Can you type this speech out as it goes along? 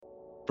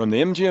From the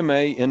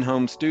MGMA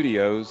in-home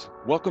studios,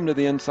 welcome to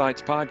the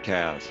Insights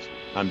Podcast.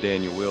 I'm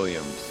Daniel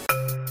Williams.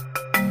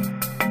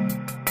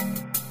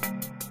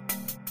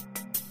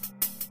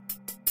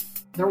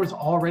 There was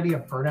already a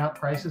burnout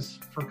crisis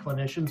for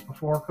clinicians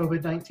before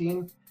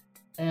COVID-19,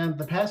 and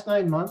the past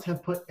 9 months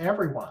have put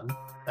everyone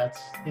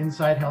that's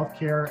inside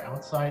healthcare,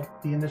 outside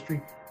the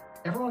industry,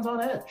 everyone's on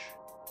edge.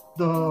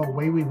 The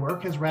way we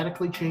work has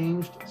radically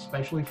changed,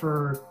 especially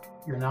for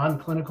your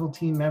non-clinical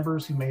team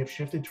members who may have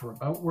shifted to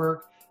remote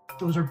work.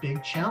 Those are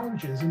big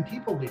challenges in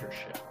people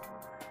leadership.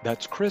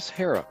 That's Chris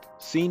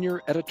Harrop,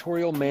 Senior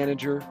Editorial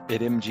Manager at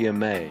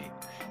MGMA,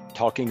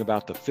 talking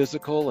about the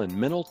physical and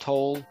mental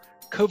toll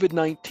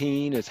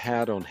COVID-19 has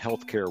had on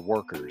healthcare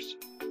workers.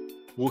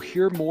 We'll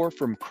hear more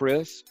from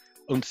Chris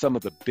on some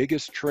of the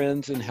biggest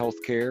trends in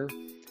healthcare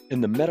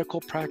and the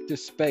medical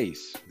practice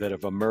space that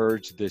have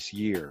emerged this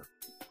year.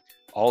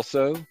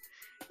 Also,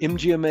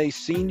 MGMA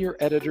Senior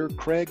Editor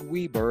Craig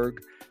Weberg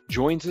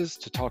joins us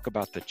to talk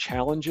about the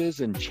challenges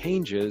and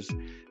changes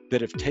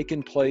that have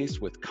taken place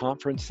with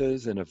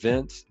conferences and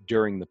events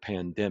during the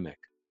pandemic.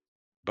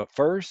 But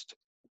first,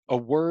 a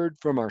word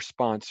from our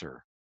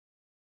sponsor.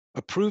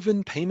 A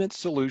proven payment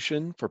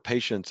solution for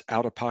patients'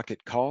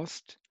 out-of-pocket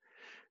cost,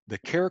 the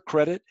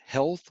CareCredit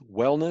Health,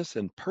 Wellness,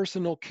 and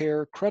Personal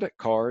Care Credit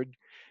Card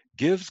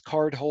gives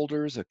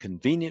cardholders a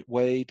convenient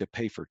way to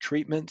pay for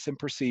treatments and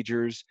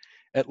procedures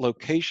at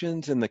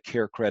locations in the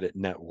CareCredit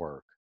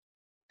network.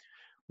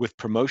 With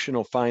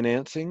promotional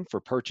financing for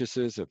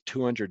purchases of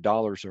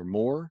 $200 or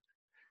more,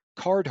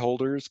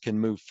 cardholders can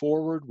move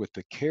forward with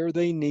the care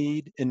they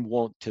need and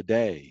want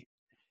today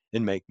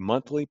and make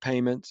monthly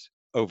payments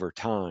over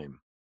time.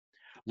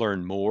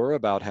 Learn more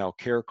about how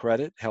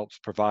CareCredit helps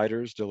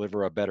providers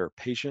deliver a better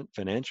patient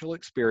financial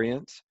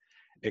experience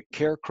at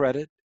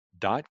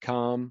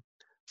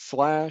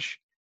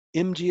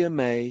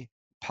carecredit.com/MGMA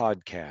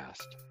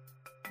podcast.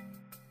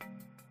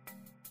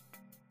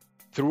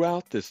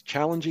 Throughout this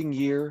challenging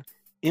year,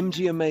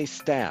 MGMA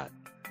Stat,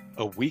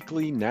 a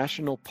weekly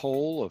national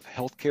poll of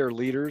healthcare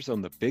leaders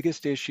on the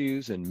biggest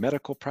issues in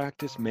medical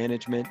practice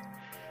management,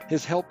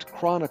 has helped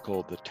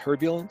chronicle the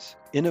turbulence,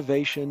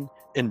 innovation,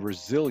 and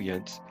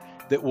resilience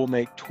that will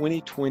make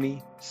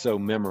 2020 so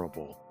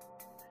memorable.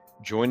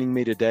 Joining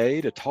me today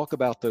to talk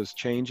about those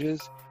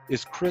changes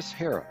is Chris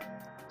Harrop,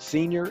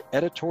 Senior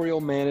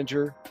Editorial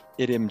Manager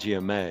at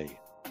MGMA.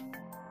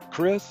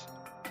 Chris,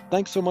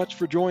 thanks so much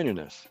for joining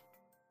us.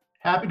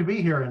 Happy to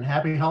be here and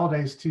happy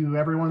holidays to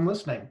everyone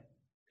listening.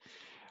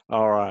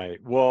 All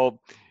right. Well,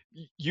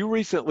 you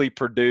recently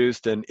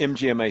produced an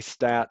MGMA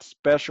Stat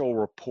special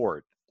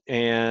report,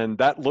 and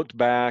that looked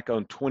back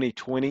on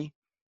 2020.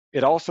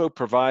 It also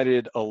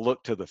provided a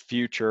look to the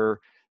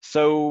future.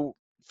 So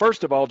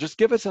first of all, just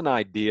give us an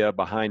idea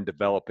behind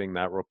developing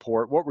that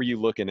report. What were you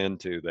looking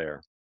into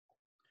there?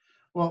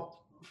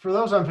 Well, for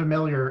those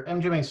unfamiliar,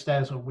 MGMA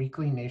Stat is a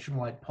weekly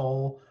nationwide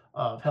poll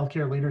of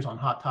healthcare leaders on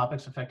hot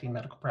topics affecting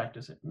medical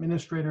practice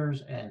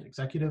administrators and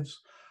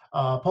executives.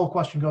 Poll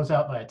question goes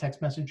out via text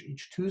message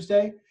each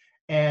Tuesday,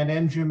 and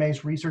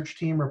MGMA's research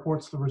team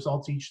reports the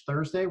results each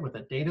Thursday with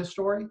a data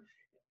story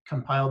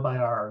compiled by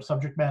our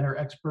subject matter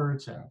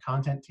experts and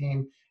content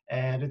team.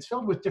 And it's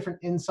filled with different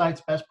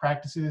insights, best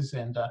practices,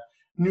 and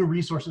new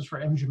resources for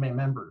MGMA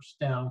members.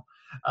 Now,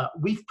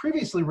 we've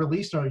previously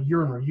released a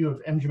year in review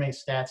of MGMA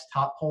Stat's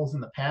top polls in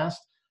the past,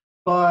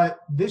 but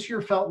this year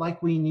felt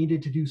like we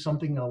needed to do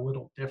something a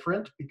little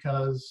different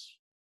because,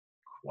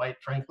 quite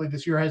frankly,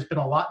 this year has been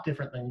a lot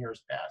different than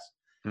years past.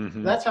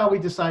 Mm-hmm. That's how we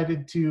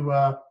decided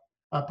to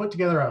put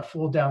together a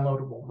full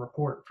downloadable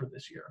report for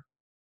this year.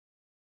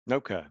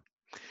 Okay,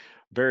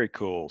 very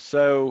cool.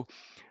 So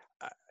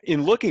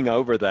in looking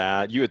over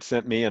that, you had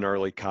sent me an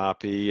early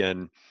copy,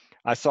 and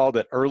I saw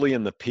that early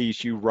in the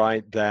piece you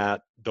write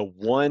that the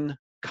one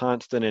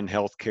constant in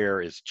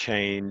healthcare is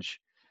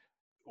change.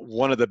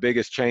 One of the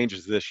biggest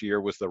changes this year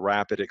was the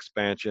rapid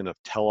expansion of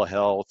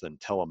telehealth and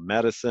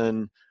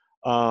telemedicine.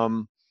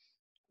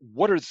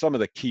 What are some of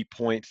the key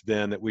points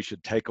then that we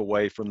should take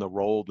away from the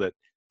role that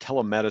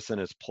telemedicine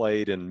has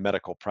played in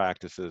medical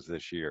practices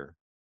this year?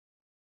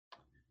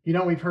 You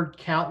know, we've heard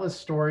countless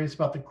stories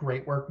about the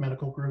great work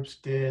medical groups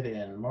did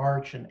in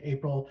March and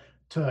April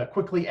to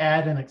quickly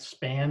add and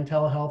expand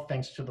telehealth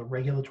thanks to the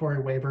regulatory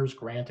waivers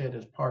granted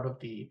as part of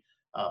the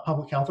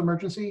public health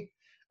emergency.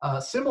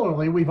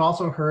 Similarly, we've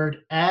also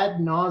heard ad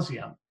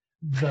nauseum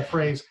the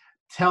phrase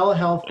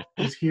telehealth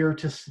is here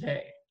to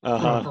stay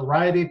from a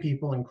variety of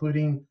people,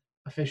 including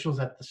officials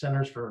at the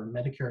Centers for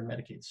Medicare and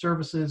Medicaid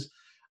Services,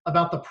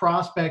 about the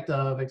prospect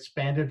of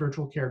expanded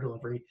virtual care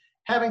delivery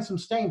having some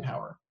staying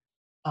power.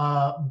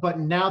 But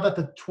now that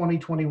the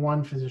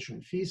 2021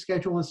 physician fee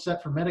schedule is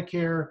set for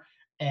Medicare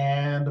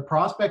and the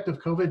prospect of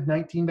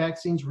COVID-19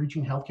 vaccines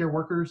reaching healthcare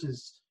workers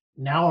is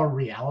now a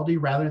reality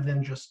rather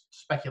than just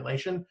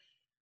speculation,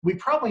 we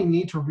probably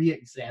need to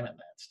re-examine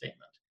that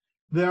statement.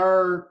 There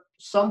are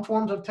some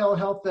forms of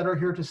telehealth that are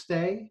here to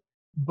stay,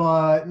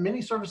 but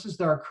many services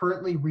that are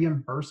currently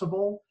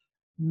reimbursable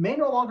may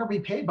no longer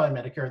be paid by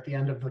Medicare at the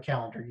end of the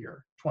calendar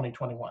year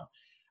 2021.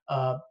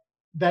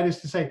 That is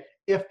to say,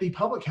 If the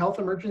public health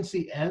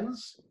emergency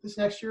ends this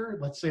next year,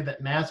 let's say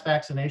that mass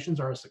vaccinations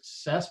are a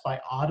success by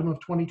autumn of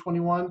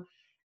 2021,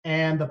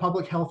 and the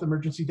public health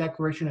emergency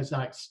declaration is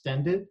not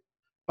extended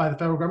by the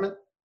federal government,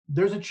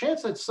 there's a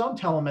chance that some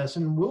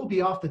telemedicine will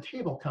be off the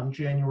table come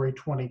January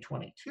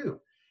 2022.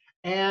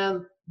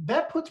 And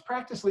that puts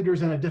practice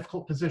leaders in a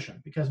difficult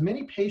position because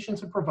many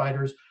patients and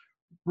providers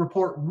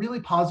report really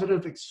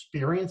positive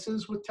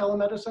experiences with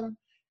telemedicine.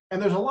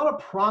 And there's a lot of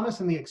promise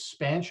in the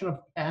expansion of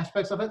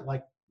aspects of it,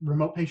 like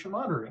remote patient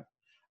monitoring,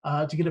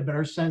 to get a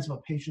better sense of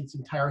a patient's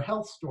entire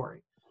health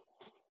story.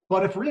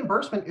 But if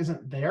reimbursement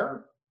isn't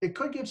there, it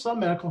could give some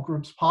medical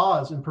groups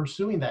pause in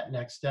pursuing that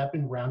next step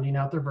in rounding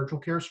out their virtual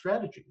care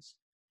strategies.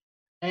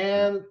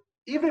 And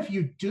even if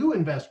you do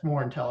invest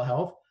more in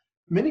telehealth,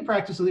 many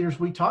practice leaders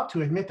we talk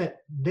to admit that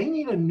they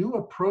need a new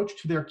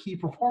approach to their key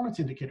performance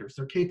indicators,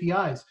 their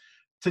KPIs,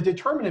 to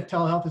determine if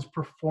telehealth is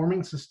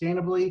performing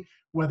sustainably,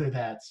 whether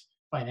that's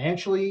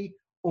financially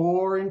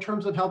or in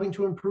terms of helping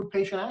to improve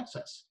patient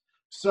access.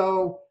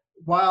 So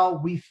while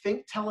we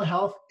think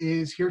telehealth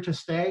is here to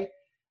stay,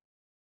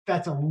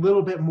 that's a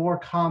little bit more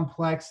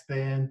complex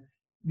than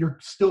you're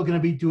still going to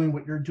be doing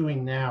what you're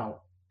doing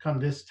now come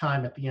this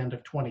time at the end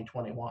of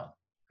 2021.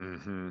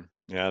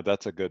 Yeah,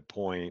 that's a good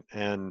point.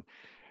 And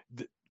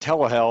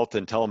telehealth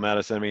and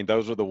telemedicine, I mean,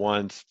 those are the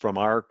ones from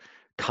our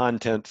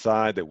content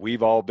side that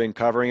we've all been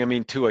covering. I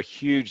mean, to a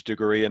huge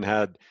degree, and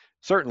had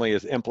certainly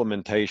as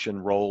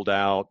implementation rolled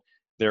out,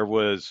 there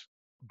was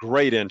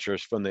great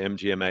interest from the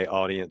MGMA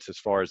audience as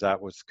far as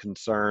that was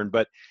concerned.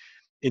 But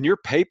in your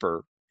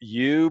paper,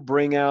 you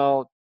bring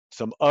out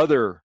some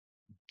other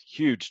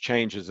huge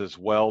changes as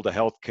well to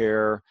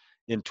healthcare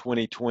in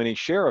 2020.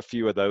 Share a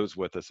few of those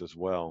with us as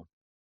well.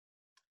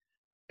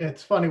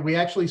 It's funny, we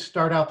actually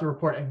start out the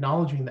report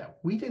acknowledging that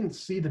we didn't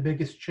see the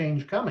biggest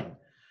change coming.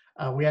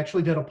 We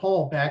actually did a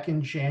poll back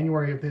in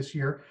January of this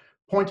year,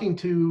 pointing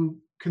to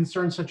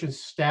concerns such as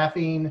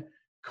staffing,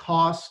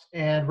 cost,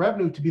 and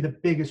revenue to be the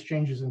biggest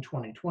changes in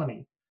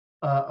 2020.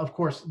 Of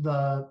course,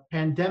 the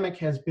pandemic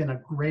has been a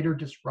greater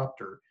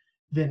disruptor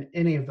than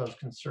any of those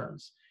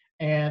concerns.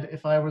 And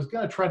if I was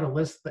going to try to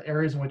list the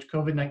areas in which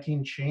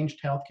COVID-19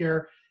 changed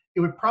healthcare, it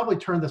would probably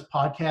turn this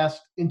podcast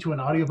into an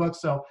audiobook.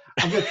 So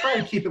I'm going to try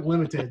to keep it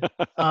limited.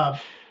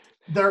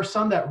 There are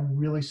some that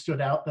really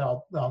stood out that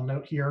I'll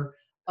note here.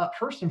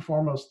 First and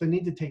foremost, the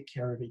need to take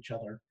care of each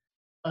other.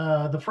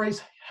 The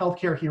phrase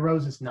healthcare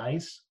heroes is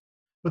nice,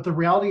 but the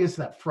reality is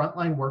that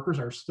frontline workers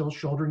are still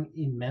shouldering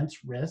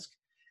immense risk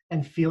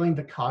and feeling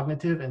the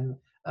cognitive and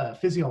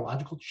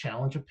physiological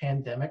challenge of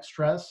pandemic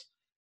stress.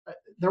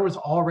 There was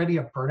already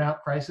a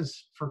burnout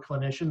crisis for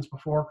clinicians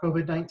before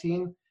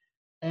COVID-19.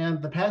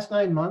 And the past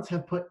 9 months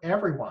have put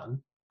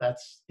everyone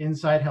that's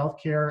inside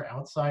healthcare,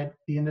 outside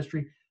the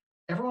industry,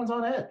 everyone's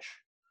on edge.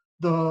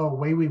 The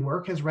way we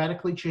work has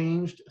radically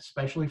changed,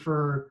 especially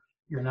for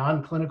your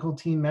non-clinical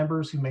team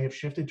members who may have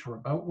shifted to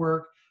remote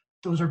work.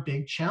 Those are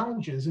big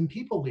challenges in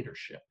people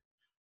leadership.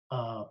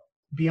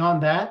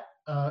 Beyond that,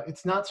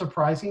 it's not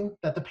surprising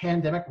that the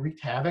pandemic wreaked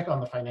havoc on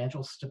the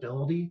financial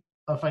stability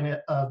of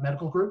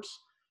medical groups.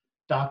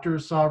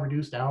 Doctors saw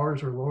reduced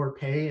hours or lower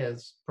pay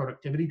as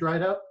productivity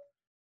dried up.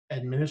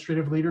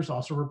 Administrative leaders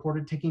also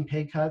reported taking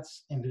pay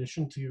cuts in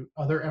addition to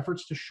other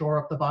efforts to shore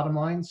up the bottom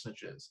line,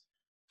 such as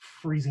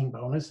freezing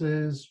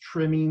bonuses,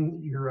 trimming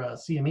your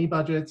CME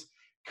budgets,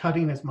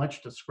 cutting as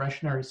much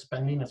discretionary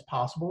spending as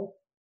possible.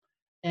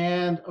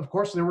 And of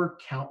course, there were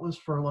countless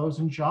furloughs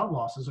and job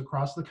losses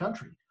across the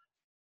country.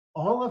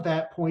 All of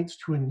that points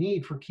to a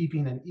need for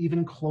keeping an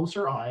even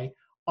closer eye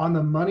on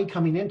the money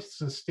coming in to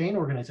sustain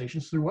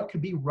organizations through what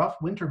could be rough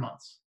winter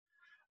months.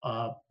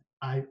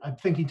 I'm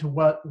thinking to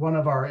what one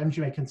of our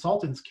MGMA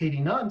consultants,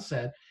 Katie Nunn,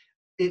 said,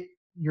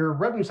 your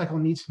revenue cycle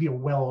needs to be a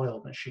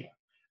well-oiled machine.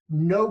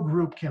 No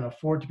group can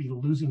afford to be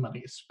losing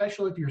money,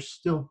 especially if you're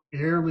still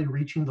barely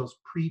reaching those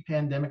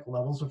pre-pandemic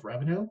levels of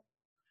revenue.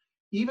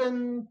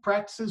 Even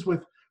practices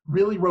with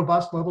really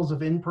robust levels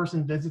of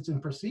in-person visits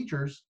and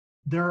procedures,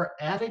 there are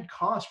added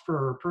costs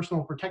for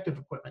personal protective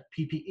equipment,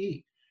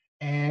 PPE,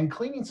 and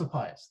cleaning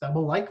supplies that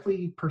will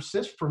likely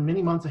persist for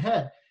many months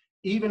ahead,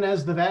 even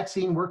as the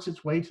vaccine works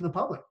its way to the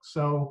public.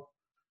 So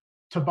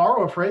to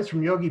borrow a phrase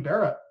from Yogi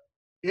Berra,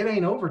 it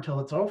ain't over till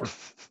it's over.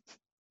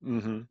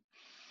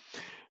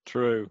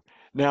 True.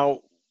 Now,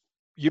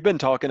 you've been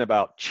talking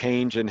about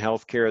change in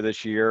healthcare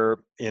this year.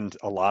 In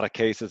a lot of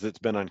cases, it's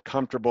been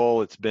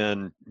uncomfortable. It's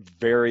been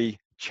very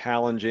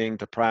challenging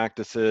to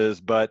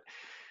practices. But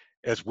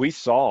as we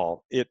saw,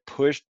 it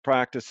pushed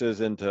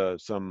practices into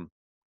some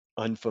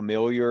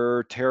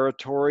unfamiliar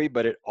territory,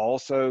 but it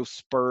also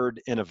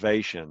spurred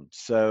innovation.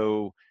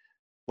 So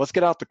let's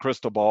get out the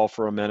crystal ball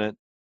for a minute.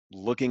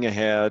 Looking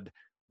ahead,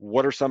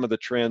 what are some of the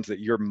trends that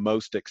you're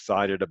most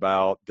excited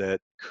about that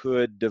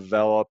could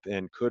develop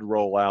and could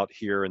roll out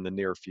here in the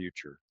near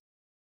future?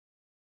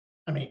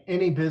 I mean,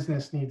 any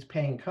business needs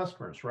paying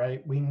customers,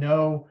 right? We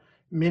know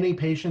many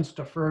patients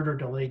deferred or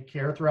delayed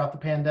care throughout the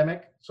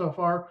pandemic so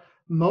far,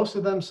 most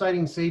of them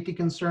citing safety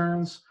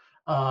concerns,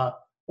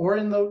 or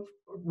in the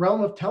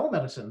realm of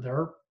telemedicine, there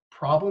are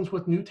problems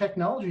with new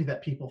technology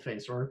that people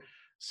face, or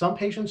some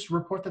patients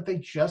report that they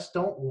just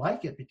don't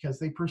like it because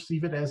they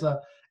perceive it as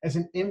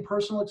an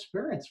impersonal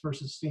experience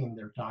versus seeing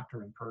their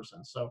doctor in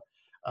person. So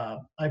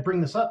I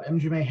bring this up.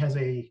 MGMA has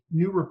a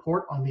new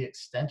report on the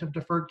extent of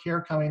deferred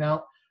care coming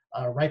out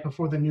right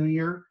before the new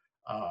year.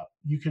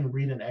 You can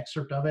read an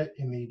excerpt of it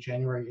in the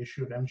January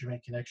issue of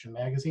MGMA Connection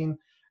magazine.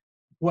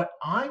 What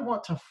I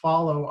want to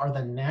follow are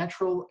the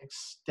natural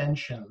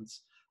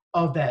extensions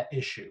of that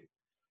issue.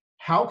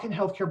 How can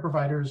healthcare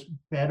providers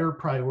better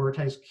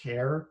prioritize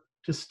care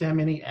to stem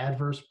any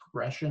adverse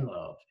progression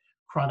of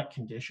chronic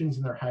conditions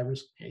in their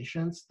high-risk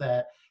patients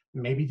that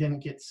maybe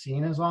didn't get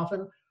seen as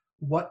often?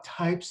 What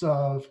types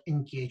of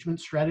engagement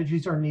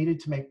strategies are needed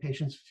to make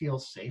patients feel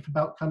safe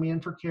about coming in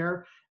for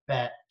care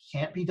that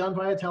can't be done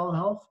via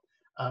telehealth?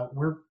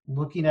 We're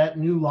looking at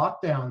new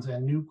lockdowns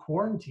and new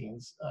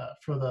quarantines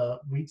for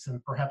the weeks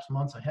and perhaps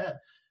months ahead.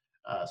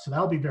 So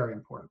that'll be very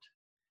important.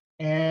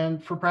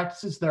 And for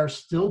practices that are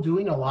still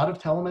doing a lot of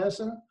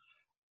telemedicine,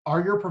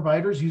 are your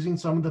providers using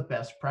some of the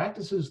best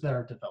practices that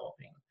are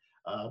developing?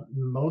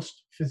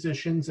 Most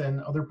physicians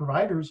and other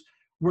providers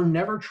were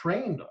never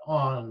trained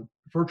on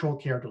virtual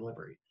care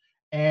delivery.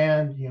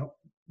 And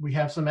we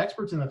have some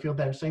experts in the field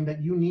that are saying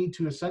that you need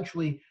to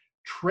essentially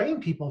train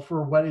people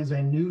for what is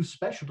a new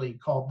specialty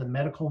called the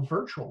medical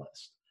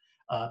virtualist,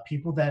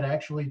 people that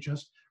actually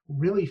just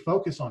really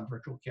focus on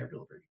virtual care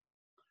delivery.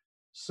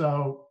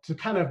 So to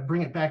kind of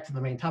bring it back to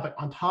the main topic,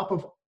 on top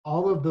of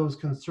all of those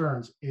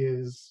concerns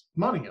is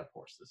money, of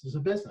course. This is a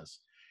business.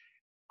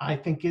 I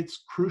think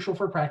it's crucial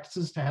for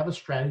practices to have a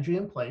strategy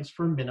in place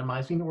for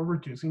minimizing or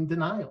reducing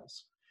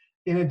denials.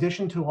 In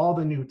addition to all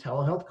the new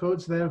telehealth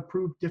codes that have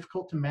proved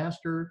difficult to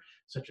master,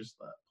 such as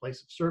the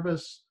place of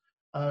service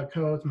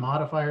codes,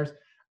 modifiers,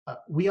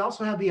 we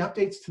also have the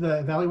updates to the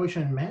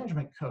evaluation and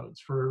management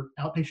codes for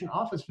outpatient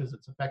office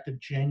visits effective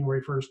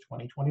January 1st,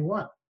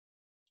 2021.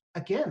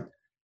 Again,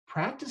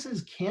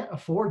 practices can't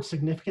afford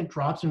significant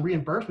drops in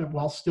reimbursement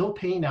while still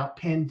paying out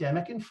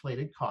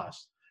pandemic-inflated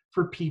costs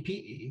for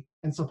PPE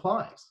and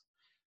supplies.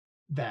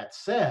 That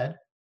said,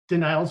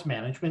 denials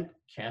management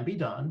can be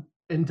done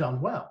and done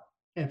well.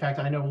 In fact,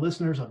 I know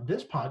listeners of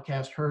this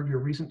podcast heard your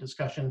recent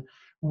discussion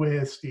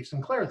with Steve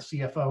Sinclair, the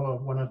CFO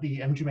of one of the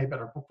MGMA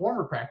Better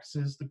Performer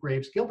practices, the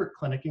Graves Gilbert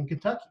Clinic in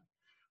Kentucky,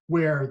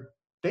 where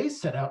they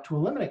set out to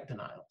eliminate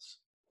denials.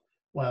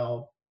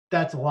 Well,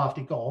 that's a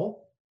lofty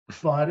goal,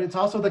 but it's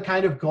also the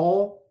kind of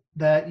goal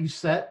that you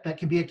set that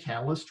can be a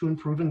catalyst to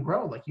improve and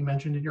grow, like you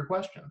mentioned in your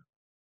question.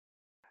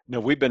 Now,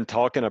 we've been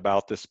talking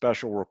about this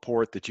special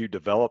report that you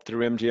developed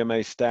through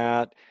MGMA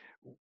Stat.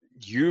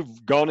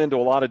 You've gone into a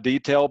lot of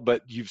detail,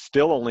 but you've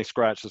still only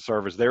scratched the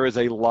surface. There is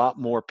a lot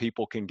more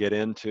people can get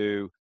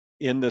into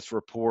in this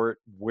report.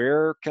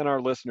 Where can our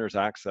listeners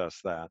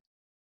access that?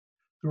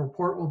 The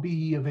report will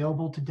be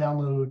available to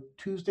download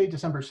Tuesday,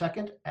 December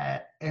 2nd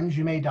at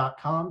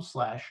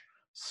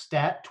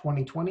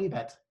mgma.com/stat2020.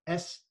 That's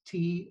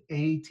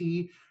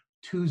STAT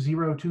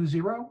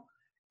 2020.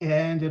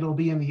 And it'll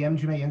be in the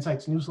MGMA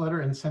Insights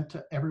newsletter and sent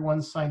to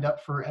everyone signed up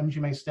for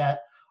MGMA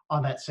Stat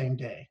on that same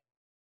day.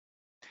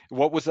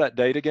 What was that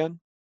date again?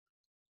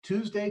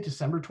 Tuesday,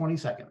 December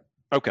 22nd.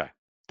 Okay,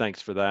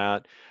 thanks for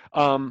that.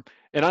 And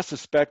I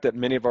suspect that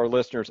many of our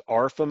listeners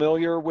are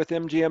familiar with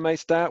MGMA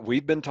Stat.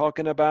 We've been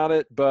talking about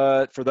it,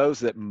 but for those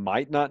that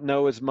might not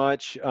know as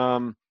much,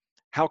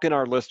 how can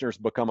our listeners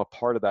become a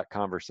part of that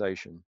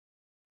conversation?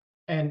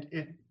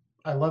 And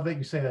I love that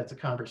you say that's a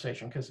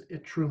conversation, because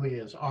it truly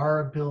is.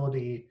 Our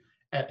ability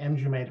at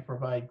MGMA to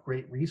provide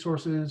great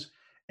resources,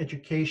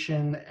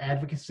 education,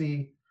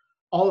 advocacy,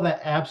 all of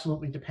that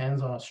absolutely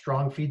depends on a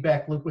strong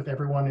feedback loop with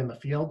everyone in the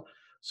field.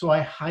 So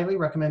I highly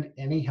recommend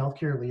any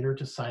healthcare leader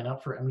to sign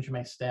up for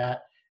MGMA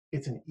Stat.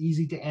 It's an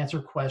easy to answer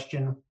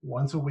question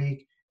once a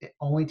week. It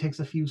only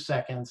takes a few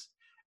seconds.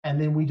 And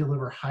then we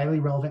deliver highly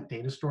relevant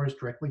data stories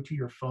directly to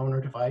your phone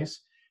or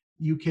device.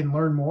 You can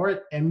learn more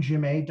at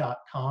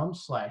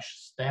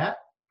mgma.com/stat,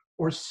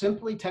 or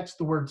simply text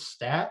the word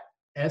STAT,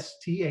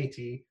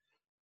 STAT,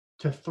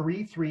 to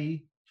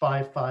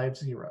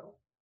 33550.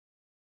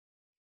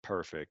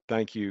 Perfect.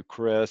 Thank you,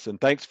 Chris. And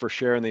thanks for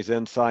sharing these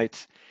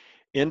insights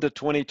into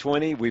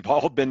 2020. We've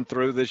all been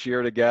through this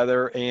year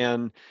together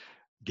and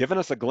given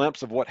us a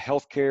glimpse of what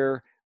healthcare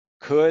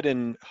could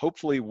and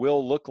hopefully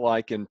will look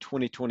like in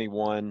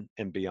 2021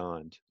 and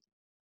beyond.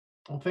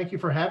 Well, thank you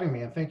for having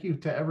me. And thank you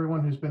to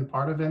everyone who's been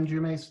part of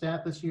MGMA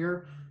Stat this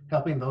year,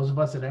 helping those of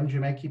us at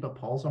MGMA keep a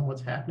pulse on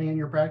what's happening in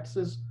your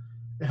practices.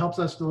 It helps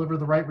us deliver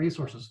the right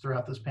resources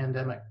throughout this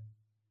pandemic.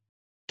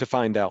 To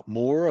find out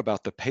more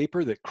about the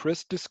paper that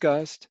Chris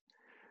discussed,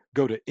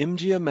 go to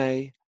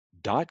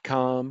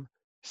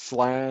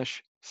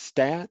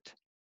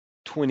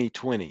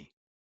mgma.com/stat2020.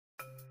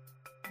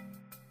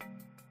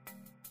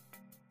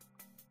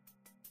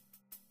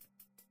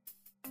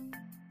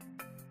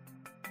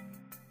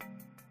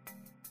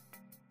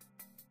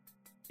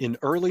 In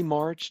early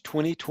March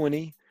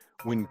 2020,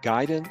 when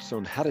guidance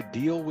on how to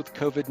deal with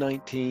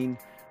COVID-19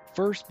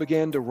 first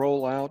began to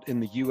roll out in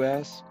the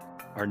U.S.,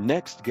 our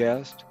next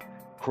guest,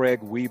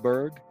 Craig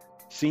Weberg,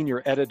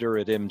 senior editor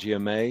at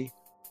MGMA,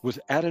 was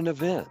at an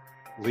event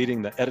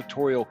leading the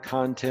editorial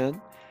content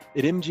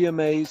at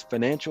MGMA's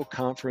financial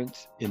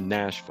conference in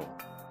Nashville.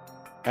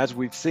 As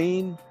we've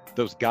seen,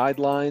 those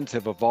guidelines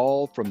have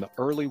evolved from the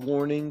early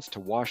warnings to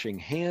washing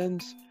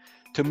hands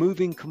to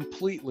moving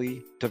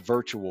completely to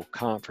virtual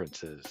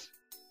conferences.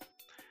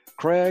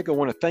 Craig, I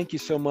want to thank you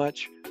so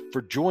much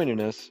for joining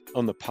us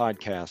on the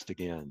podcast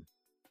again.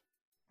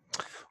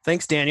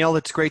 Thanks, Daniel.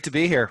 It's great to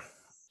be here.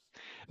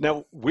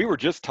 Now, we were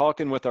just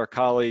talking with our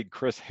colleague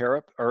Chris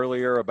Harrop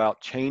earlier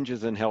about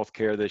changes in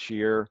healthcare this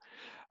year.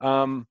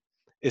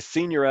 As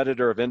senior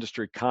editor of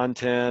industry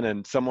content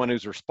and someone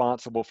who's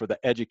responsible for the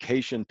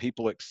education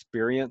people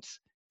experience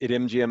at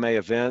MGMA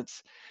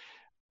events,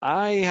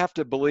 I have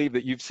to believe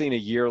that you've seen a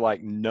year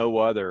like no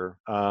other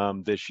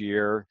this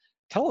year.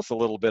 Tell us a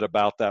little bit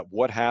about that.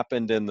 What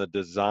happened in the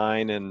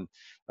design and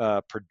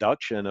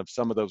production of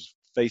some of those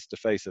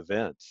face-to-face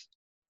events?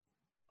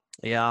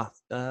 Yeah,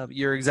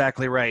 you're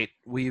exactly right.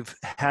 We've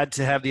had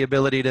to have the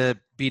ability to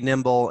be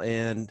nimble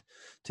and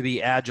to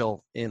be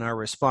agile in our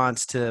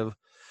response to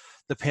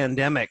the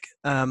pandemic.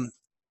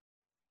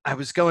 I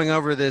was going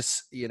over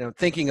this,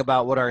 thinking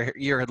about what our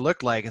year had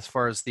looked like as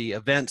far as the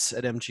events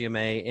at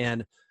MGMA,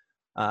 and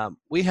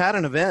we had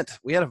an event.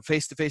 We had a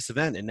face-to-face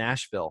event in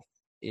Nashville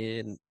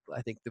in,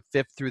 I think, the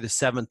 5th through the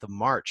 7th of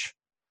March.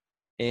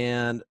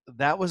 And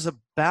that was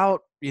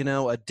about,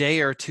 a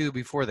day or two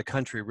before the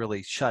country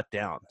really shut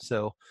down.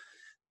 So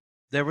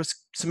there was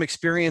some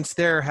experience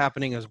there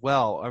happening as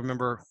well. I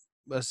remember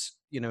us,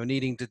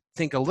 needing to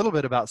think a little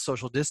bit about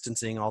social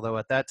distancing, although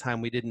at that time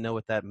we didn't know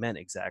what that meant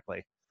exactly.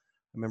 I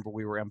remember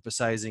we were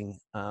emphasizing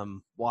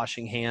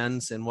washing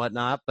hands and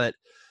whatnot, but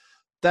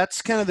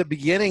that's kind of the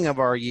beginning of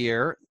our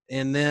year.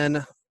 And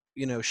then,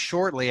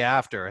 shortly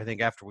after, I think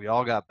after we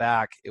all got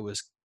back, it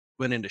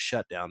went into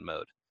shutdown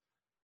mode.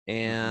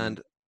 And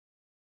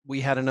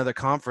we had another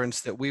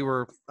conference that we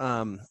were,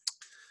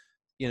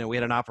 we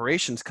had an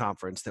operations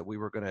conference that we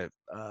were going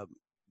to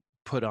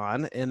put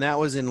on, and that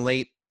was in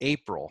late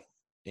April.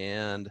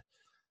 And,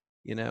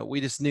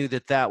 we just knew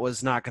that that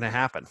was not going to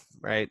happen,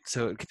 right?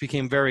 So it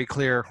became very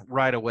clear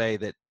right away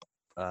that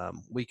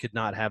we could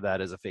not have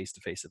that as a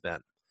face-to-face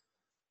event.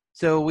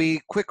 So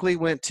we quickly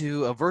went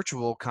to a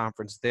virtual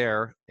conference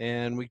there,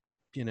 and we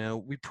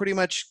pretty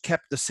much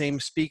kept the same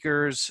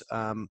speakers.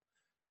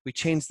 We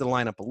changed the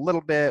lineup a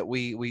little bit.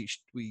 We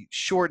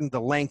shortened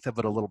the length of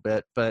it a little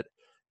bit, but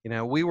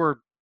we were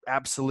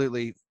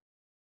absolutely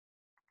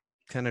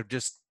kind of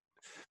just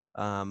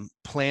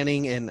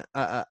planning, and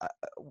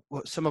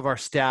some of our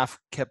staff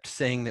kept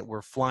saying that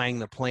we're flying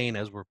the plane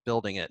as we're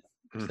building it.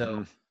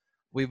 So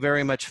we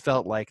very much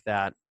felt like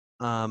that.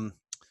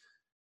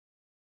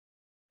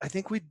 I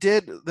think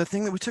the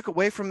thing that we took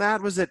away from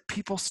that was that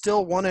people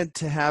still wanted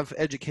to have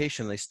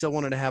education. They still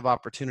wanted to have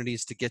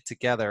opportunities to get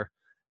together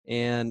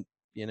and,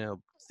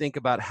 think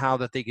about how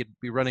that they could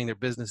be running their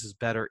businesses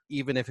better,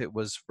 even if it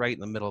was right in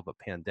the middle of a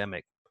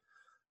pandemic.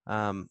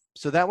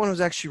 So that one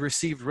was actually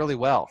received really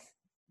well.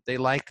 They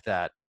liked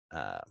that.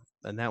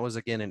 And that was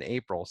again in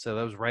April. So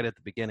that was right at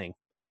the beginning.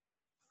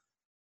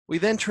 We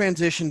then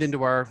transitioned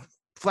into our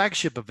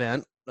flagship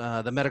event,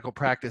 the Medical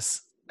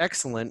Practice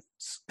Excellence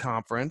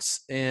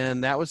Conference,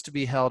 and that was to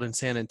be held in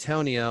San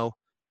Antonio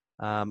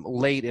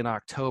late in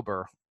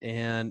October.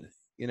 And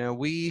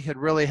we had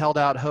really held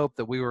out hope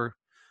that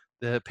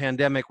the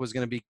pandemic was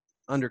going to be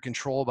under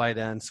control by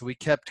then. So we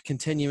kept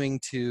continuing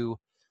to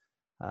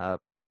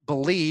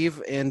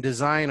believe and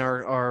design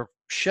our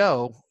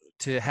show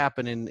to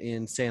happen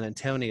in San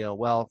Antonio.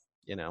 Well,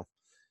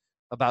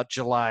 about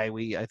July,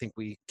 I think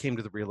we came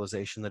to the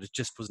realization that it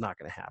just was not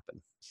going to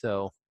happen.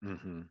 So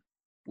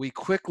we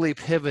quickly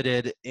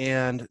pivoted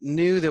and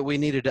knew that we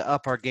needed to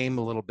up our game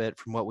a little bit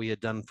from what we had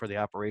done for the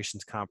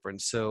operations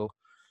conference. So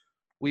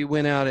we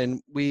went out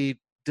and we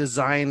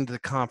designed the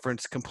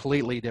conference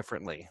completely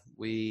differently.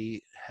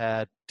 We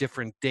had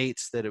different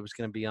dates that it was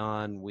going to be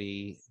on.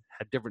 We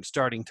had different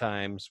starting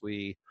times.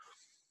 I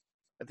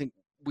think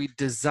we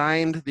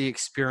designed the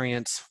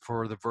experience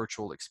for the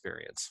virtual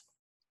experience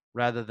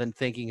rather than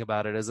thinking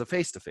about it as a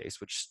face-to-face,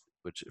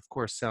 which of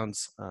course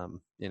sounds,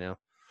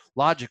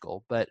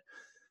 logical, but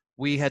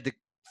we had to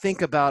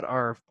think about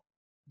our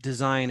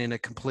design in a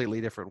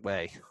completely different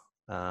way.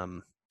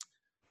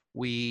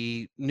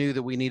 We knew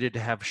that we needed to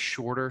have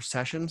shorter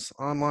sessions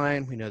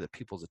online. We know that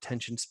people's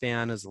attention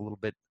span is a little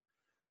bit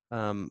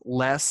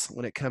less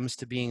when it comes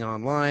to being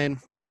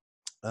online.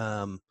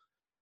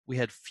 We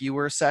had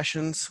fewer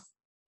sessions.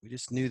 We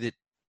just knew that,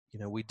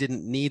 we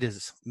didn't need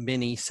as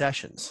many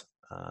sessions.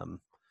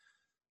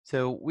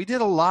 So we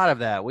did a lot of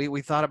that.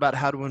 We thought about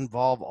how to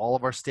involve all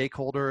of our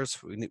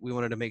stakeholders. We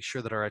wanted to make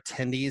sure that our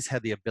attendees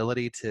had the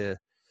ability to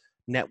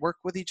network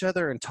with each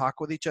other and talk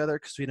with each other,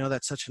 because we know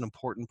that's such an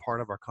important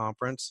part of our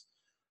conference.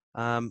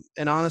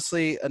 And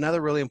honestly,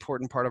 another really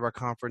important part of our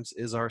conference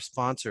is our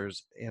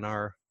sponsors and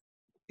our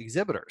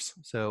exhibitors.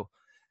 So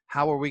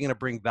how are we going to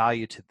bring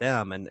value to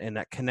them? And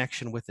that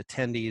connection with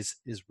attendees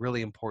is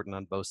really important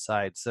on both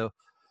sides. So,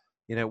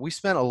 we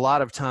spent a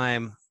lot of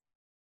time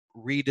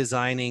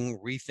redesigning,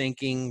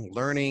 rethinking,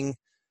 learning,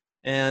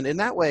 And in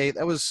that way,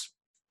 that was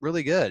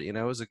really good. It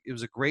was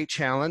a great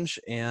challenge.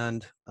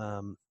 And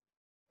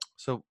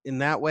so in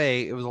that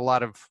way, it was a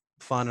lot of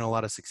fun and a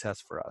lot of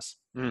success for us.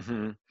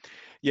 Mm-hmm.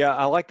 Yeah,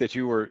 I like that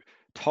you were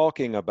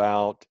talking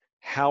about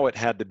how it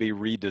had to be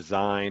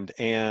redesigned,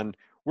 and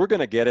we're going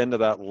to get into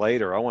that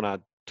later. I want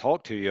to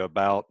talk to you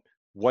about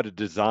what a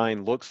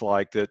design looks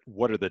like, that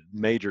what are the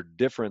major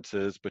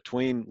differences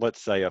between,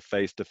 let's say, a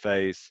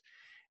face-to-face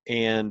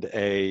and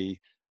a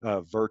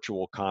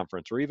virtual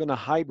conference, or even a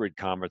hybrid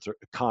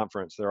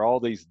conference. There are all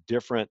these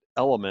different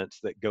elements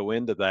that go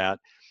into that.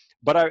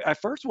 But I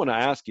first want to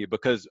ask you,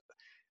 because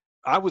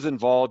I was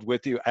involved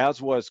with you,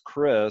 as was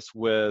Chris,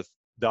 with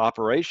the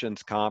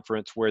operations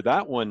conference, where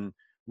that one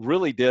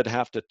really did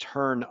have to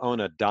turn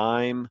on a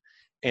dime.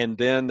 And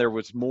then there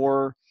was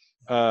more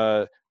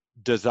uh,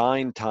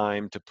 design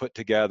time to put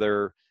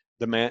together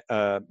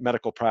the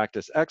medical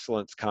practice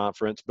excellence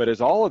conference. But as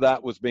all of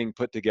that was being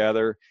put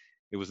together,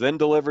 it was then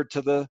delivered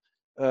to the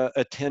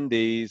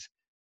attendees.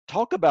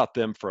 Talk about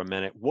them for a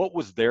minute. What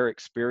was their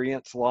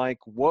experience like?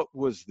 What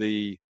was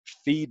the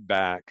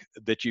feedback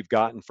that you've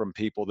gotten from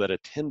people that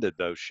attended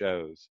those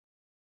shows?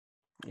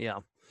 Yeah.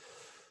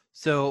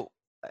 So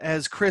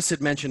as Chris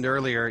had mentioned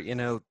earlier,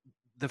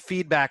 the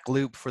feedback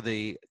loop for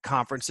the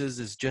conferences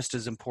is just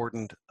as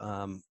important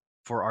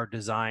for our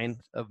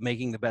design of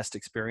making the best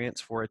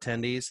experience for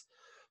attendees.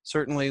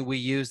 Certainly, we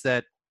use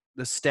the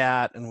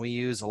stat, and we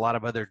use a lot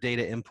of other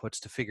data inputs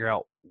to figure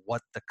out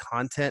what the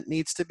content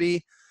needs to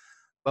be.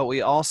 But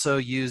we also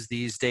use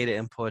these data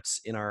inputs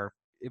in our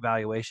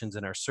evaluations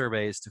and our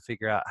surveys to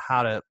figure out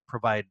how to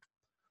provide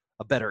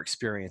a better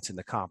experience in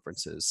the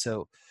conferences.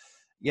 So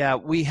yeah,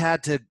 we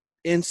had to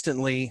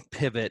instantly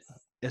pivot.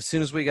 As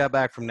soon as we got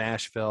back from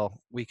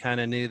Nashville, we kind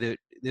of knew that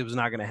it was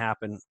not going to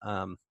happen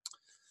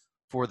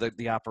for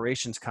the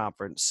operations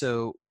conference.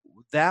 So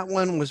that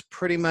one was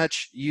pretty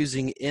much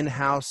using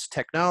in-house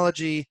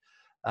technology.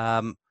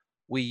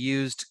 We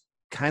used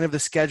kind of the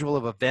schedule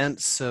of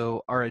events,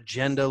 so our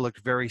agenda looked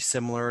very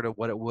similar to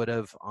what it would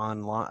have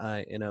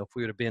online. If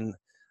we would have been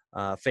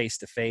face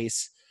to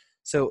face.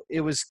 So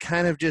it was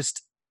kind of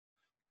just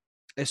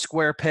a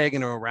square peg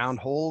in a round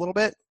hole a little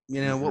bit. What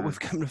Mm-hmm. we've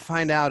come to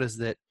find out is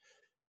that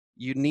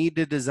you need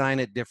to design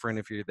it different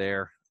if you're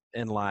there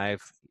in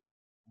live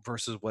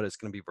versus what it's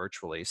going to be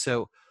virtually.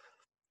 So,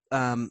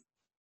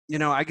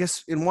 I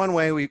guess in one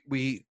way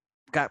we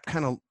got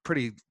kind of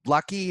pretty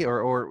lucky,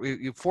 or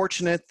we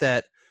fortunate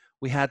that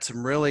we had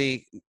some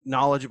really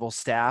knowledgeable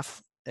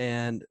staff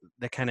and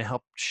that kind of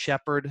helped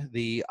shepherd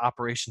the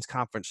operations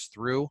conference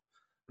through.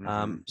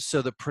 Mm-hmm.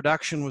 So the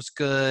production was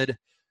good.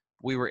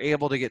 We were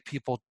able to get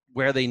people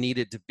where they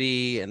needed to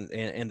be, and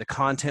the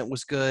content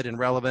was good and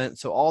relevant.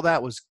 So all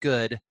that was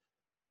good.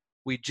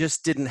 We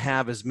just didn't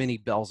have as many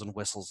bells and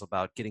whistles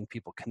about getting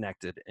people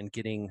connected and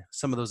getting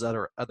some of those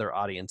other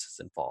audiences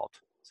involved.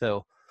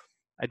 So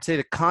I'd say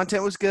the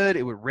content was good.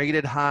 It was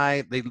rated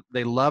high.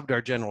 They loved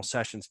our general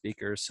session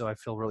speakers, so I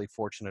feel really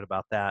fortunate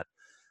about that.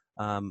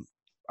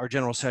 Our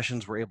general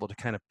sessions were able to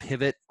kind of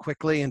pivot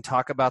quickly and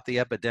talk about the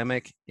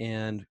epidemic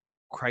and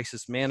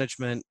crisis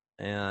management,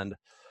 and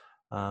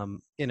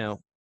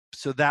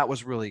so that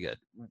was really good.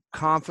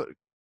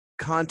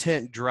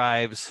 Content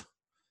drives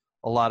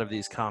a lot of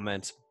these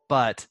comments,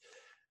 but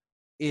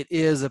it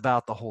is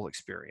about the whole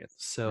experience.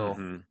 So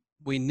Mm-hmm.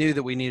 we knew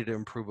that we needed to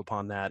improve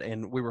upon that,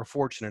 and we were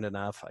fortunate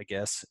enough, I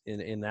guess,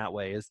 in that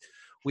way, is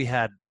we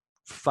had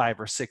 5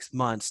 or 6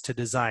 months to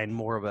design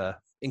more of a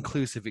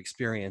inclusive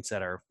experience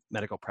at our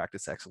medical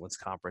practice excellence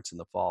conference in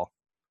the fall.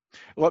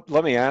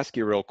 Let me ask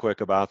you real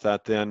quick about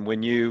that then.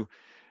 When you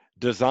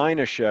design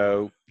a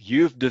show,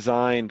 you've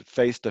designed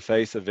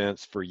face-to-face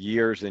events for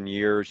years and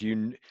years.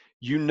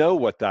 You know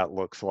what that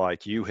looks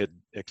like. You had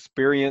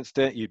experienced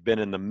it. You've been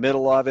in the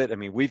middle of it. I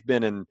mean, we've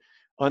been in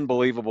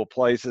unbelievable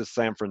places,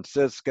 San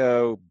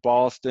Francisco,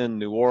 Boston,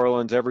 New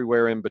Orleans,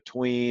 everywhere in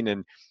between,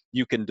 and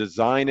you can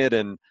design it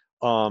and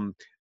um,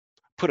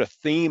 put a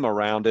theme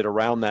around it,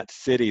 around that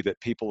city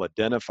that people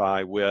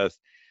identify with.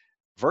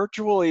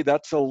 Virtually,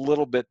 that's a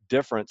little bit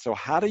different. So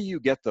how do you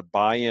get the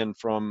buy-in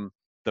from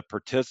the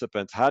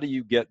participants? How do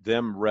you get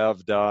them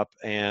revved up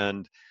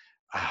and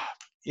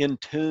in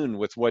tune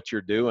with what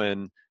you're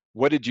doing?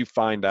 What did you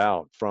find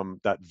out from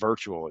that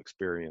virtual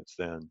experience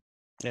then?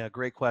 Yeah,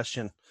 great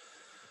question.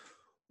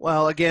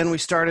 Well, again, we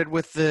started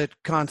with the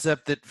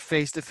concept that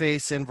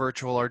face-to-face and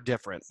virtual are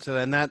different. So,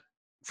 and that,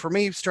 for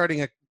me,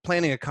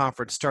 planning a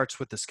conference starts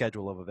with the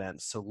schedule of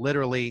events. So,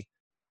 literally,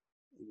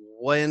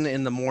 when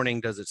in the morning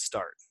does it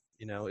start?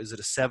 Is it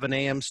a 7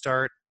 a.m.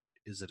 start?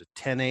 Is it a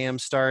 10 a.m.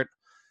 start?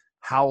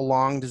 How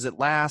long does it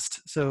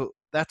last? So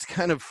that's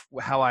kind of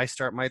how I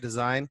start my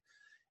design.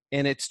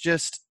 And it's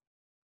just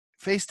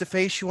face to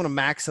face, you want to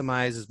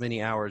maximize as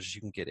many hours as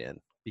you can get in,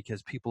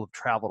 because people have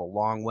traveled a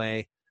long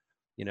way.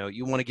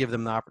 You want to give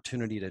them the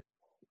opportunity to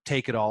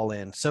take it all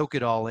in, soak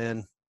it all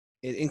in,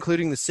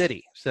 including the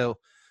city. So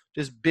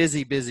just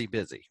busy, busy,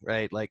 busy,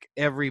 right? Like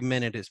every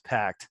minute is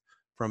packed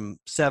from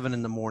 7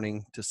 in the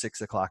morning to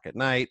 6 o'clock at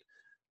night.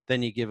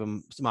 Then you give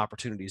them some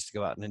opportunities to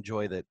go out and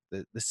enjoy the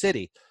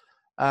city.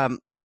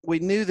 we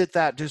knew that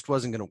that just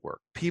wasn't going to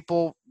work.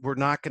 People were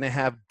not going to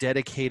have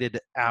dedicated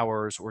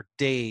hours or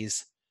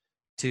days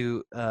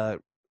to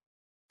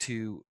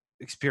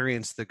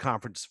experience the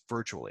conference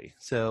virtually.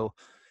 So,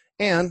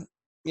 and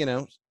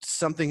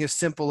something as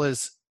simple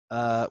as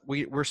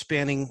we're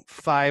spanning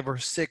 5 or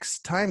 6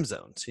 time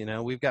zones.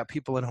 We've got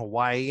people in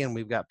Hawaii and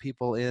we've got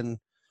people in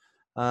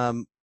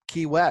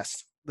Key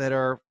West that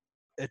are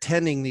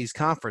attending these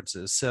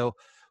conferences. So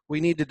we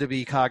needed to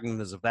be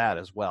cognizant of that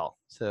as well.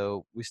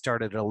 So we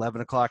started at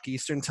 11 o'clock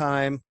Eastern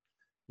time,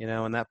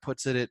 and that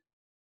puts it at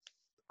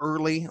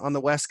early on the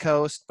West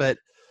Coast, but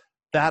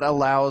that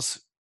allows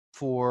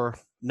for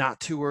not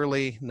too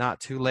early,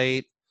 not too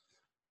late.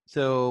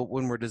 So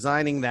when we're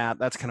designing that,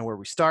 that's kind of where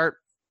we start.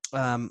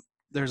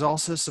 There's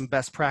also some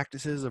best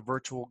practices of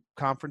virtual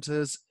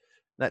conferences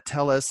that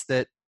tell us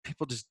that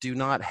people just do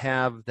not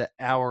have the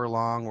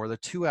hour-long or the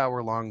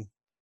 2-hour-long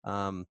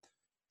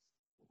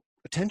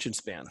attention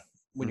span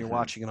when you're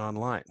watching it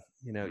online.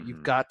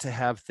 You've got to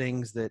have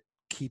things that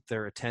keep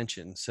their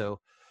attention. So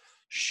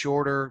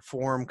shorter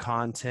form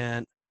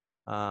content,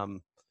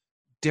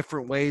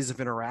 different ways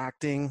of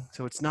interacting.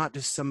 So it's not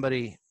just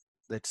somebody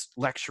that's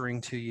lecturing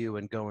to you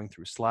and going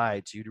through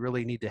slides. You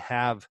really need to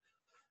have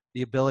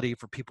the ability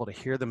for people to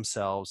hear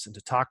themselves and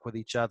to talk with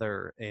each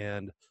other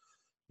and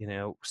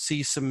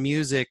see some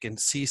music and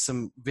see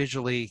some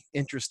visually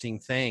interesting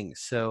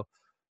things. So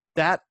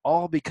that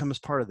all becomes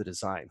part of the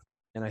design.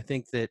 And I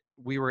think that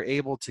we were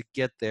able to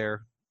get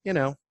there, in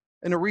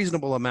a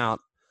reasonable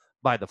amount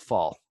by the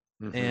fall.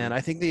 And I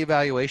think the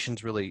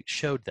evaluations really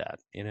showed that,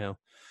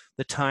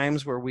 the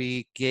times where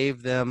we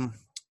gave them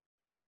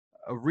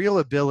a real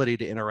ability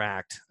to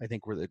interact, I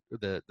think were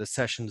the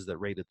sessions that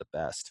rated the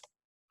best.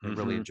 I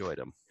really enjoyed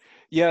them.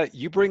 Yeah,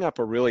 you bring up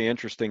a really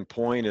interesting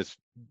point as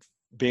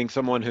being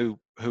someone who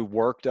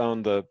worked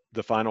on the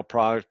final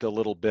product a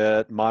little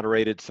bit,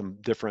 moderated some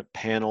different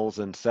panels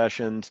and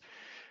sessions.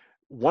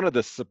 One of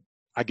the,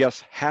 I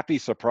guess, happy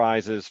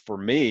surprises for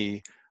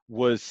me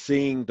was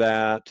seeing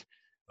that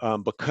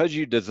because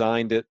you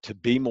designed it to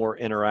be more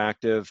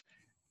interactive,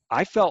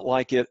 I felt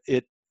like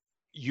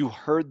you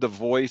heard the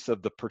voice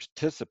of the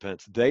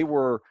participants. They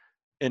were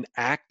an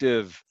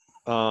active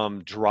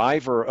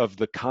driver of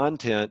the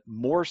content,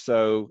 more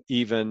so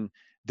even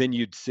than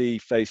you'd see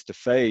face to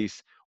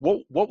face.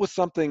 What was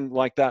something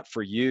like that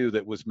for you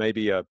that was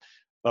maybe a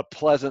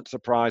pleasant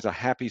surprise, a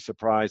happy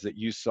surprise that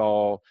you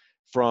saw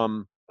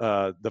from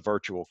the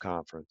virtual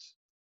conference?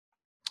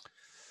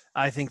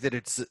 I think that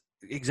it's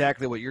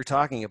exactly what you're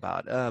talking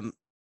about.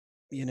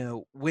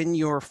 When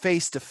you're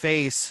face to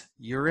face,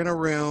 you're in a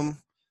room,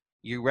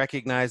 you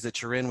recognize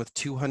that you're in with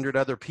 200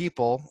 other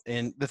people,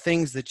 and the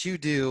things that you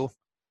do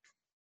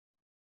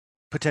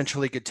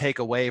potentially could take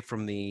away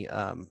from the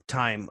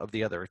time of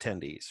the other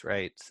attendees,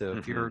 right? So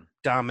if you're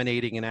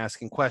dominating and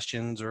asking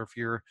questions, or if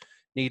you're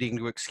needing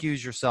to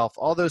excuse yourself,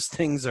 all those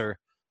things are,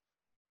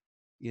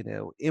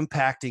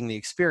 impacting the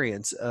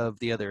experience of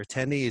the other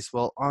attendees.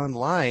 Well,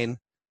 online,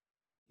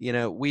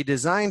 we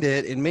designed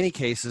it, in many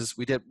cases,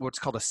 we did what's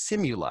called a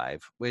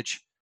simulive,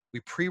 which we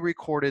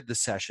pre-recorded the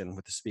session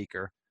with the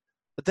speaker,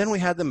 but then we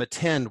had them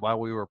attend while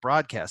we were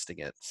broadcasting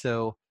it.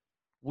 So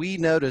we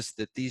noticed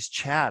that these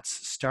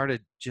chats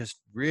started just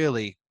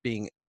really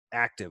being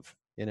active.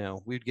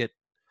 We'd get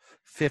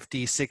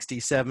 50, 60,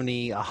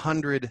 70,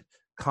 100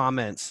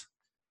 comments,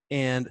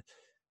 and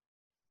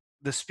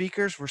the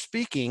speakers were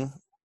speaking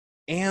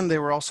and they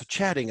were also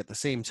chatting at the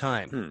same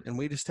time. And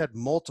we just had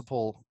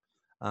multiple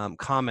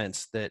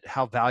comments that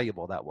how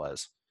valuable that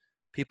was.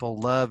 People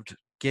loved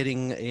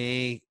getting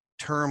a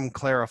term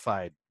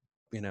clarified,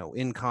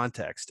 in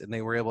context, and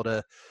they were able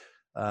to,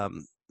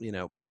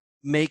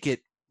 make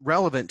it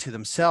relevant to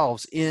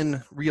themselves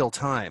in real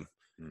time,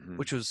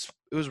 which was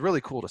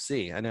really cool to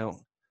see. I know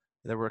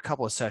there were a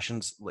couple of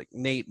sessions, like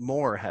Nate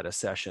Moore had a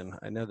session.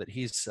 I know that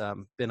he's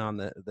been on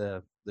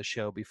the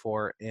show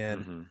before,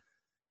 and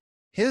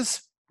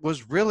his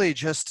was really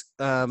just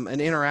an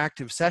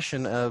interactive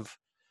session of,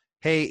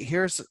 hey,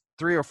 here's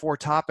 3 or 4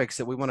 topics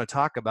that we want to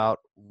talk about.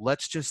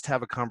 Let's just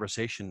have a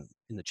conversation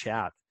in the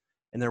chat.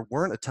 And there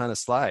weren't a ton of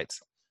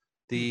slides.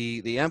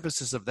 The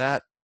emphasis of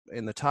that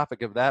and the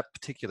topic of that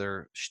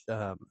particular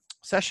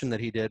session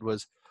that he did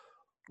was,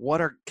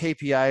 what are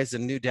KPIs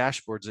and new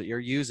dashboards that you're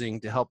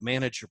using to help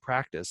manage your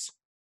practice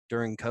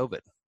during COVID?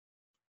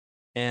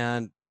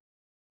 And,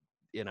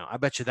 I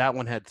bet you that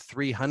one had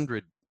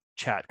 300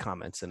 chat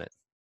comments in it.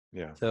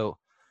 Yeah. So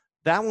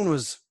that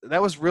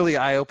was really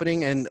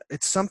eye-opening, and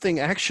it's something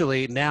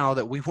actually now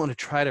that we want to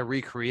try to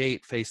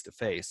recreate face to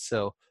face.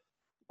 So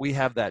we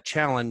have that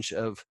challenge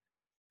of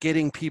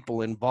getting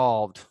people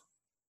involved.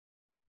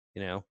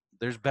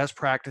 There's best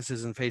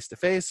practices in face to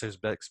face, there's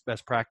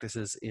best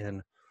practices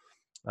in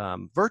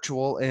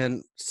virtual,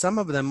 and some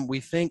of them we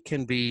think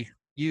can be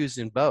used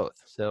in both.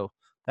 So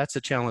that's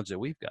a challenge that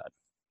we've got.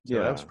 So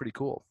that was pretty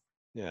cool.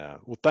 Yeah.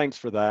 Well, thanks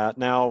for that.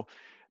 Now,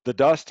 the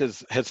dust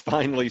has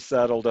finally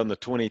settled on the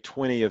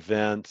 2020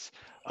 events.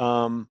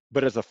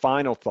 But as a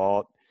final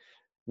thought,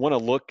 Want to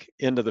look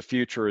into the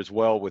future as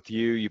well with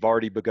you. You've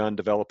already begun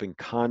developing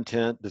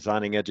content,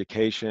 designing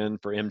education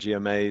for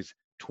MGMA's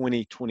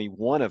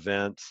 2021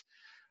 events.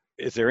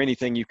 Is there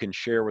anything you can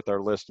share with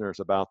our listeners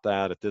about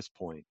that at this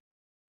point?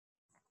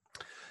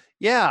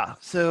 Yeah,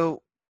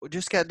 so we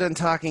just got done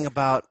talking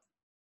about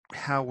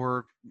how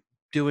we're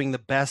doing the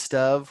best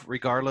of,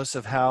 regardless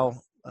of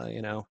how,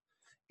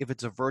 if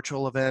it's a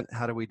virtual event,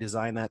 how do we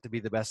design that to be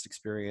the best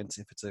experience?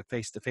 If it's a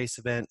face-to-face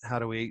event, how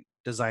do we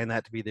design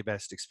that to be the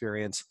best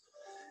experience?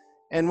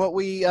 And what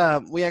we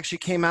actually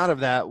came out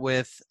of that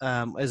with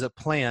as a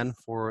plan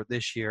for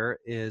this year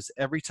is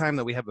every time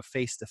that we have a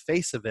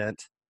face-to-face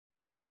event,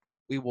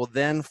 we will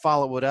then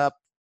follow it up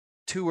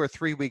 2 or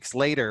 3 weeks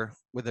later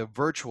with a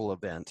virtual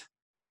event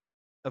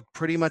of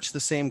pretty much the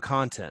same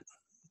content.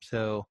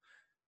 So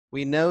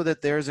we know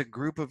that there's a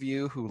group of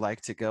you who like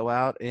to go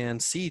out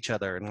and see each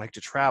other and like to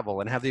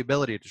travel and have the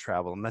ability to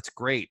travel, and that's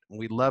great. And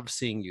we love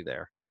seeing you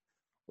there.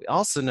 We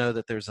also know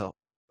that there's a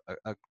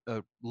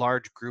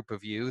large group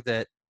of you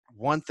that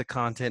want the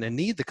content and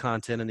need the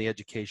content and the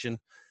education,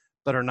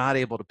 but are not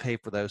able to pay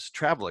for those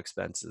travel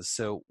expenses.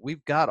 So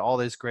we've got all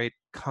this great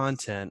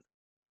content.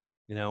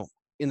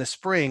 In the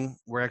spring,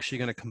 we're actually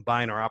going to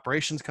combine our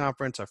operations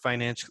conference, our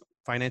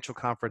financial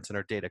conference, and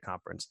our data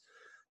conference.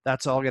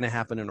 That's all going to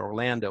happen in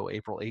Orlando,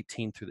 April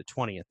 18th through the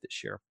 20th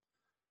this year.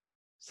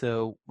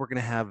 So we're going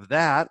to have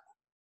that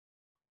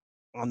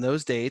on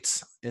those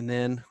dates. And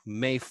then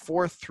May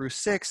 4th through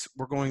 6th,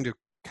 we're going to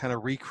kind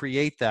of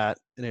recreate that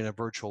in a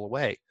virtual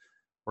way.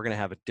 We're going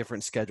to have a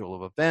different schedule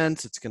of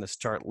events. It's going to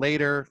start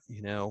later.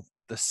 The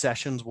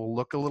sessions will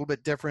look a little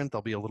bit different.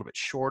 They'll be a little bit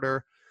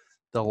shorter.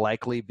 They'll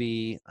likely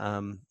be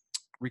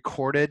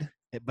recorded,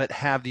 but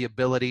have the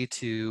ability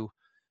to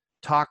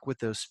talk with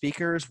those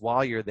speakers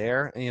while you're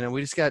there.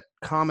 We just got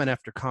comment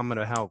after comment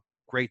of how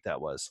great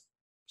that was.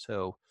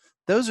 So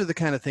those are the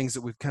kind of things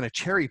that we've kind of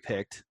cherry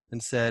picked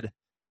and said,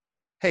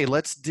 hey,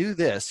 let's do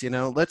this.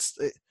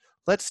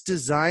 Let's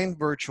design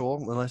virtual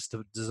and let's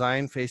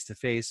design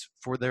face-to-face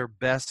for their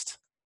best,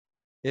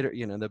 their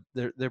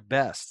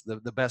best,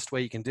 the best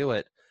way you can do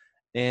it.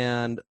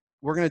 And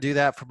we're going to do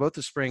that for both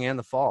the spring and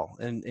the fall.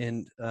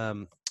 And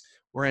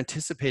we're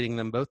anticipating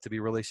them both to be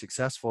really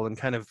successful and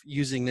kind of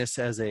using this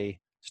as a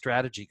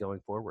strategy going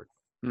forward.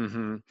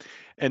 Mm-hmm.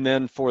 And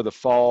then for the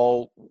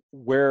fall,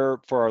 for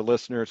our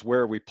listeners,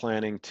 where are we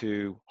planning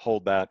to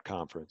hold that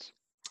conference?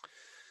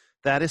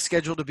 That is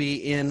scheduled to be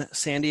in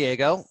San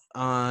Diego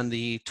on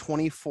the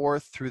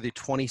 24th through the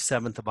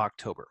 27th of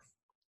October.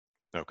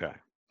 Okay.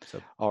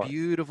 So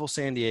beautiful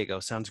San Diego.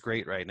 Sounds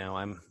great right now.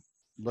 I'm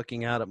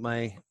looking out at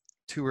my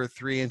 2 or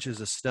 3 inches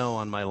of snow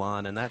on my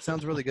lawn, and that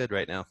sounds really good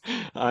right now.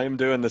 I'm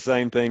doing the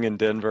same thing in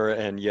Denver,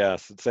 and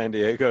yes, San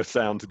Diego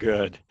sounds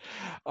good.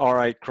 All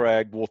right,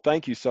 Craig. Well,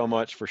 thank you so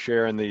much for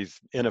sharing these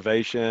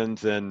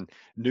innovations and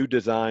new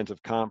designs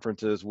of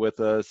conferences with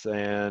us,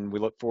 and we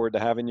look forward to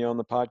having you on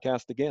the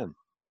podcast again.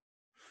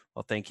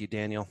 Well, thank you,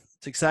 Daniel.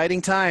 It's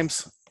exciting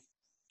times.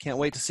 Can't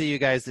wait to see you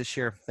guys this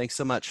year. Thanks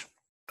so much.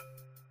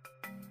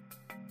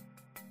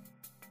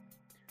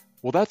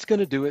 Well, that's going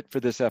to do it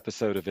for this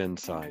episode of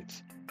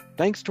Insights.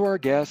 Thanks to our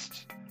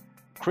guests,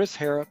 Chris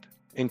Harrop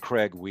and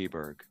Craig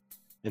Weberg.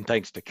 And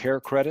thanks to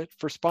CareCredit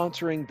for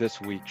sponsoring this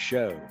week's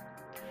show.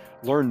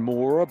 Learn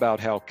more about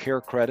how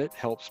CareCredit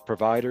helps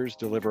providers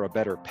deliver a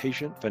better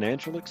patient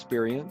financial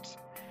experience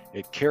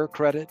at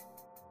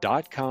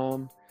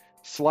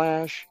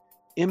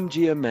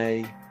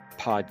carecredit.com/MGMA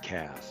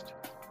podcast.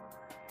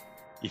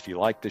 If you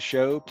like the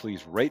show,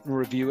 please rate and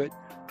review it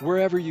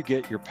wherever you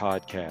get your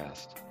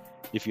podcast.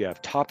 If you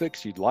have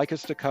topics you'd like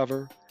us to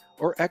cover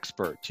or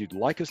experts you'd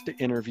like us to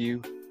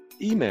interview,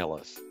 email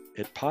us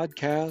at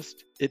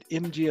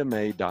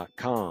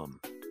podcast@mgma.com,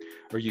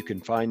 or you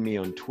can find me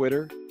on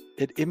Twitter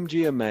at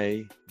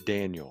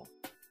MGMA-Daniel.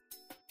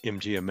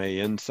 MGMA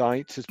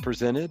Insights is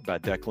presented by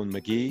Declan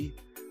McGee,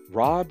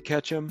 Rob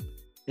Ketchum,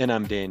 and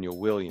I'm Daniel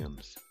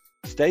Williams.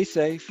 Stay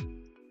safe,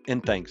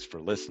 and thanks for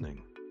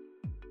listening.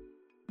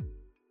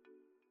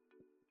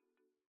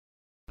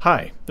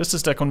 Hi, this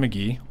is Declan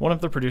McGee, one of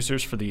the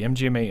producers for the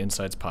MGMA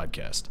Insights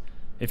podcast.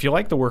 If you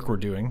like the work we're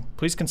doing,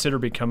 please consider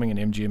becoming an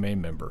MGMA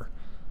member.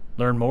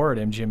 Learn more at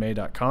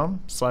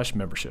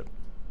mgma.com/membership.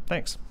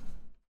 Thanks.